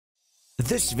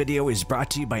This video is brought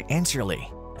to you by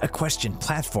Answerly, a question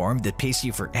platform that pays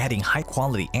you for adding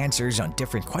high-quality answers on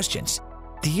different questions.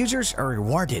 The users are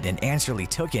rewarded in Answerly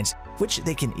tokens, which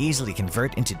they can easily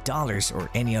convert into dollars or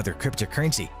any other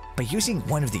cryptocurrency by using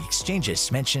one of the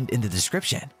exchanges mentioned in the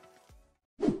description.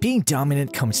 Being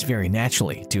dominant comes very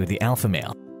naturally to the alpha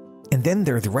male. And then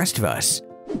there are the rest of us.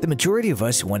 The majority of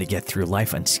us want to get through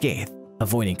life unscathed,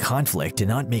 avoiding conflict and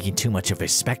not making too much of a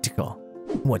spectacle.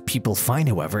 What people find,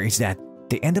 however, is that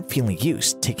they end up feeling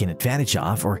used, taken advantage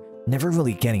of, or never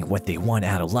really getting what they want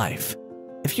out of life.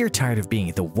 If you're tired of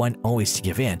being the one always to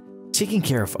give in, taking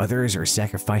care of others, or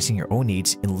sacrificing your own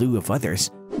needs in lieu of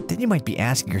others, then you might be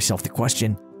asking yourself the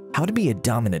question, how to be a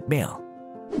dominant male?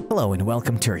 Hello and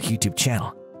welcome to our YouTube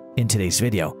channel. In today's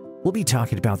video, we'll be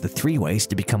talking about the 3 ways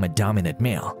to become a dominant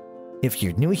male. If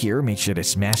you're new here, make sure to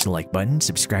smash the like button,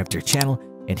 subscribe to our channel,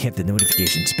 and hit the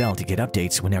notifications bell to get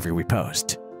updates whenever we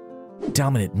post.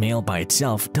 Dominant male by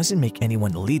itself doesn't make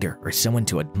anyone a leader or someone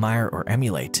to admire or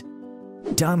emulate.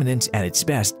 Dominance at its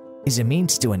best is a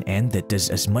means to an end that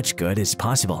does as much good as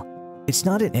possible. It's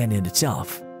not an end in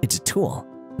itself, it's a tool.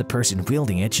 The person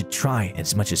wielding it should try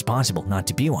as much as possible not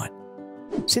to be one.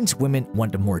 Since women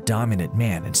want a more dominant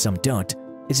man and some don't,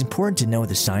 it's important to know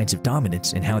the signs of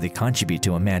dominance and how they contribute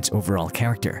to a man's overall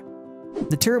character.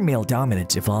 The term male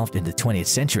dominance evolved in the 20th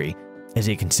century as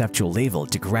a conceptual label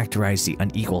to characterize the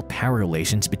unequal power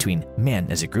relations between men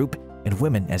as a group and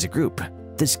women as a group.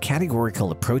 This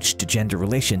categorical approach to gender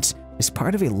relations is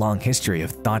part of a long history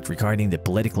of thought regarding the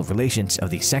political relations of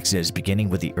the sexes beginning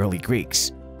with the early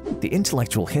Greeks. The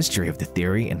intellectual history of the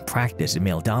theory and practice of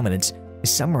male dominance is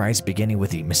summarized beginning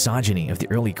with the misogyny of the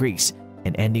early Greeks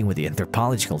and ending with the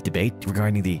anthropological debate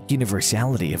regarding the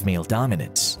universality of male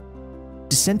dominance.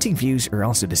 Dissenting views are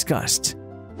also discussed.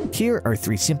 Here are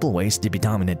 3 simple ways to be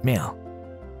dominant male.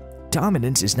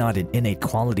 Dominance is not an innate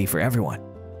quality for everyone.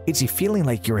 It's a feeling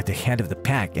like you're at the head of the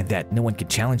pack and that no one can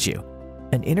challenge you.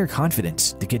 An inner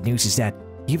confidence. The good news is that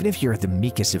even if you're the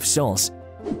meekest of souls,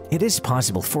 it is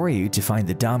possible for you to find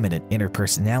the dominant inner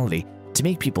personality to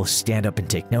make people stand up and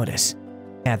take notice.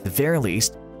 At the very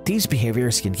least, these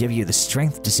behaviors can give you the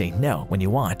strength to say no when you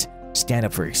want, stand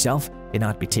up for yourself, and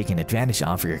not be taken advantage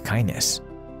of for your kindness.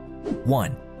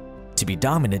 1. To be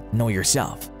dominant, know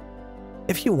yourself.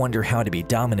 If you wonder how to be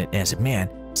dominant as a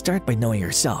man, start by knowing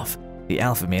yourself. The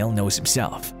alpha male knows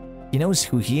himself. He knows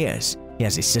who he is. He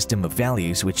has a system of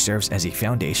values which serves as a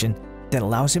foundation that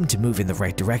allows him to move in the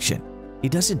right direction. He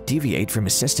doesn't deviate from a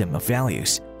system of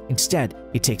values. Instead,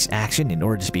 he takes action in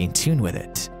order to be in tune with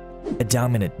it. A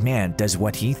dominant man does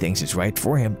what he thinks is right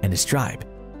for him and his tribe.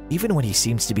 Even when he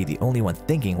seems to be the only one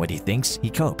thinking what he thinks,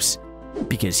 he copes.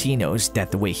 Because he knows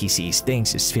that the way he sees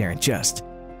things is fair and just.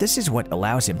 This is what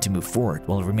allows him to move forward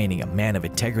while remaining a man of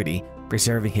integrity,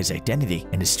 preserving his identity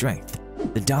and his strength.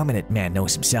 The dominant man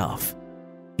knows himself.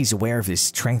 He's aware of his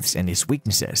strengths and his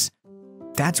weaknesses.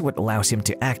 That's what allows him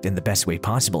to act in the best way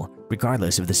possible,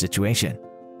 regardless of the situation.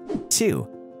 2.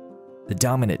 The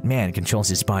dominant man controls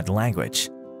his body language.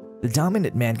 The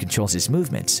dominant man controls his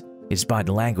movements. His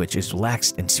body language is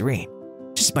relaxed and serene.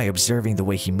 Just by observing the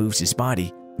way he moves his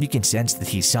body, you can sense that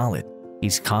he's solid,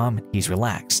 he's calm, he's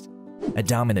relaxed. A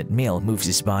dominant male moves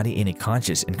his body in a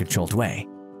conscious and controlled way.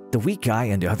 The weak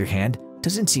guy, on the other hand,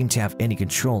 doesn't seem to have any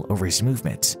control over his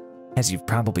movements. As you've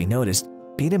probably noticed,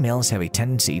 beta males have a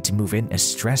tendency to move in a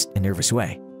stressed and nervous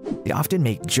way. They often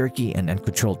make jerky and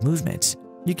uncontrolled movements.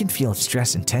 You can feel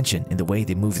stress and tension in the way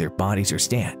they move their bodies or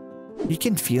stand. You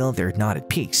can feel they're not at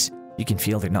peace. You can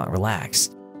feel they're not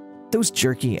relaxed. Those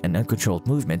jerky and uncontrolled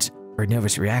movements are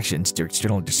nervous reactions to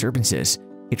external disturbances.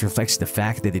 It reflects the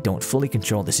fact that they don't fully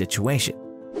control the situation.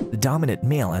 The dominant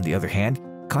male, on the other hand,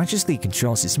 consciously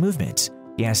controls his movements.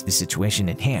 He has the situation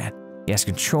in hand. He has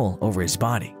control over his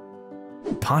body.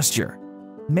 Posture.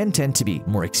 Men tend to be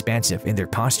more expansive in their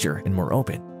posture and more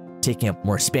open, taking up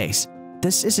more space.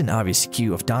 This is an obvious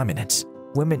cue of dominance.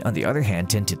 Women, on the other hand,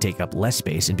 tend to take up less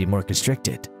space and be more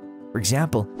constricted. For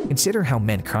example, consider how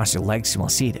men cross their legs while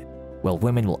seated, while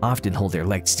women will often hold their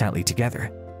legs tightly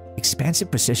together. Expansive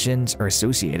positions are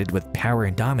associated with power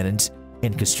and dominance,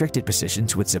 and constricted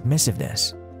positions with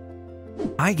submissiveness.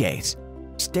 Eye gaze.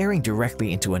 Staring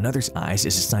directly into another's eyes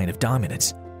is a sign of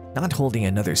dominance. Not holding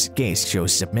another's gaze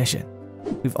shows submission.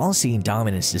 We've all seen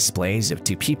dominance displays of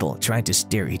 2 people trying to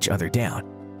stare each other down,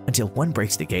 until one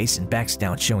breaks the gaze and backs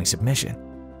down, showing submission.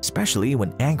 Especially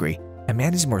when angry, a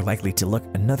man is more likely to look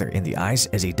another in the eyes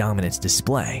as a dominance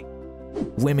display.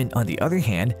 Women, on the other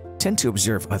hand, tend to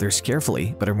observe others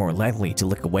carefully but are more likely to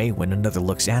look away when another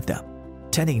looks at them,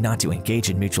 tending not to engage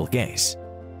in mutual gaze.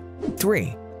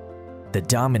 3. The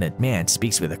dominant man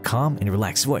speaks with a calm and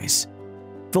relaxed voice.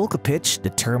 Vocal pitch,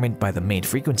 determined by the main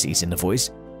frequencies in the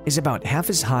voice, is about half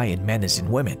as high in men as in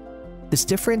women. This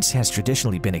difference has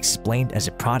traditionally been explained as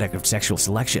a product of sexual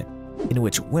selection, in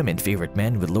which women favored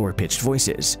men with lower-pitched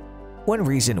voices. One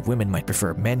reason women might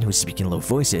prefer men who speak in low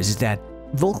voices is that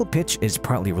vocal pitch is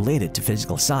partly related to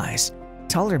physical size.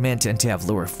 Taller men tend to have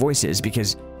lower voices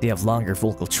because they have longer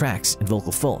vocal tracts and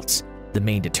vocal folds, the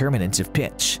main determinants of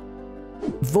pitch.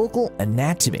 Vocal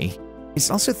anatomy is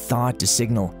also thought to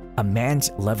signal a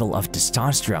man's level of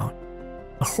testosterone,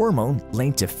 a hormone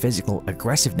linked to physical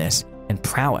aggressiveness and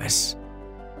prowess.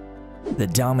 The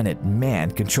dominant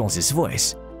man controls his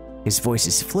voice. His voice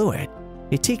is fluid.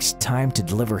 It takes time to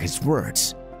deliver his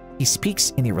words. He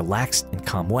speaks in a relaxed and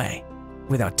calm way,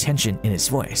 without tension in his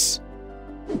voice.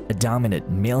 A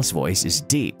dominant male's voice is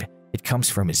deep. It comes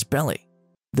from his belly.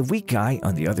 The weak guy,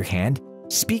 on the other hand,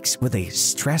 speaks with a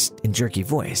stressed and jerky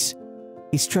voice.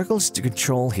 He struggles to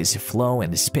control his flow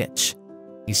and his pitch.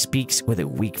 He speaks with a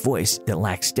weak voice that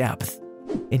lacks depth,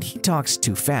 and he talks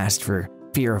too fast for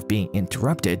fear of being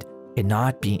interrupted and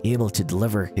not being able to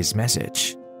deliver his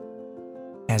message.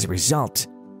 As a result,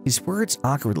 his words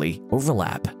awkwardly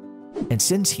overlap, and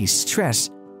since he's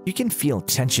stressed, you can feel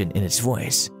tension in his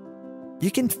voice. You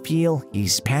can feel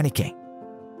he's panicking.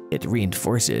 It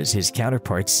reinforces his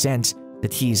counterpart's sense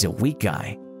that he's a weak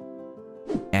guy.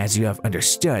 As you have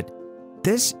understood,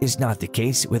 this is not the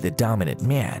case with a dominant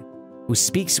man, who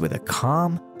speaks with a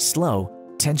calm, slow,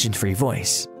 tension-free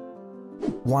voice.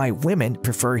 Why women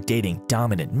prefer dating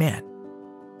dominant men?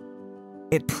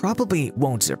 It probably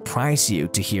won't surprise you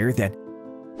to hear that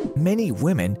many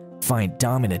women find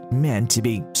dominant men to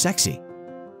be sexy.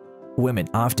 Women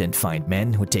often find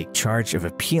men who take charge of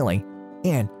appealing,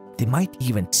 and they might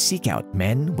even seek out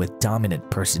men with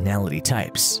dominant personality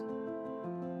types.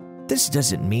 This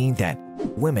doesn't mean that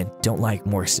women don't like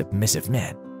more submissive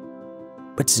men,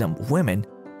 but some women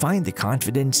find the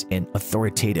confidence in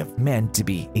authoritative men to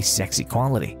be a sexy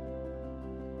quality.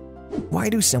 Why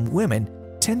do some women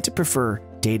tend to prefer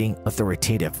dating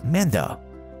authoritative men though?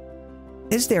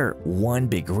 Is there one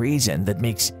big reason that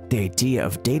makes the idea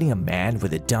of dating a man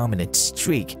with a dominant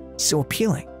streak so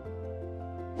appealing?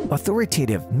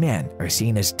 Authoritative men are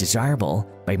seen as desirable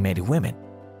by many women,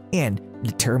 and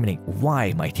determining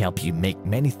why might help you make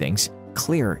many things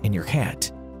clear in your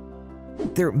head.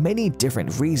 There are many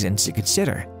different reasons to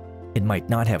consider, and might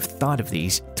not have thought of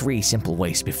these 3 simple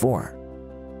ways before.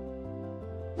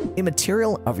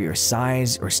 Immaterial of your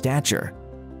size or stature,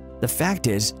 the fact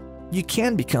is, you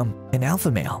can become an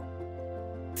alpha male.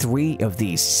 3 of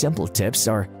these simple tips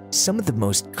are some of the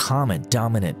most common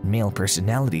dominant male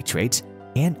personality traits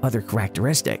and other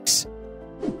characteristics.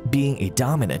 Being a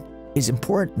dominant is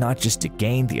important not just to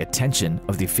gain the attention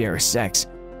of the fairer sex,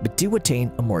 but to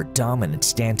attain a more dominant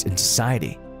stance in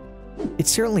society. It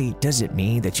certainly doesn't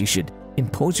mean that you should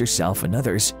impose yourself on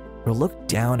others or look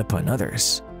down upon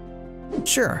others.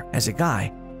 Sure, as a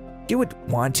guy, you would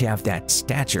want to have that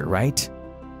stature, right?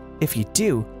 If you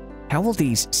do, how will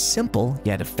these simple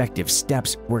yet effective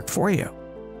steps work for you?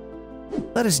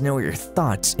 Let us know your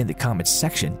thoughts in the comments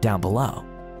section down below.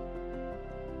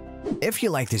 If you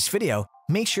like this video,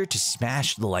 make sure to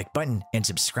smash the like button and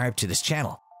subscribe to this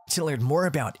channel. To learn more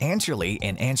about Answerly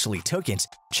and Answerly tokens,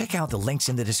 check out the links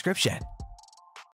in the description.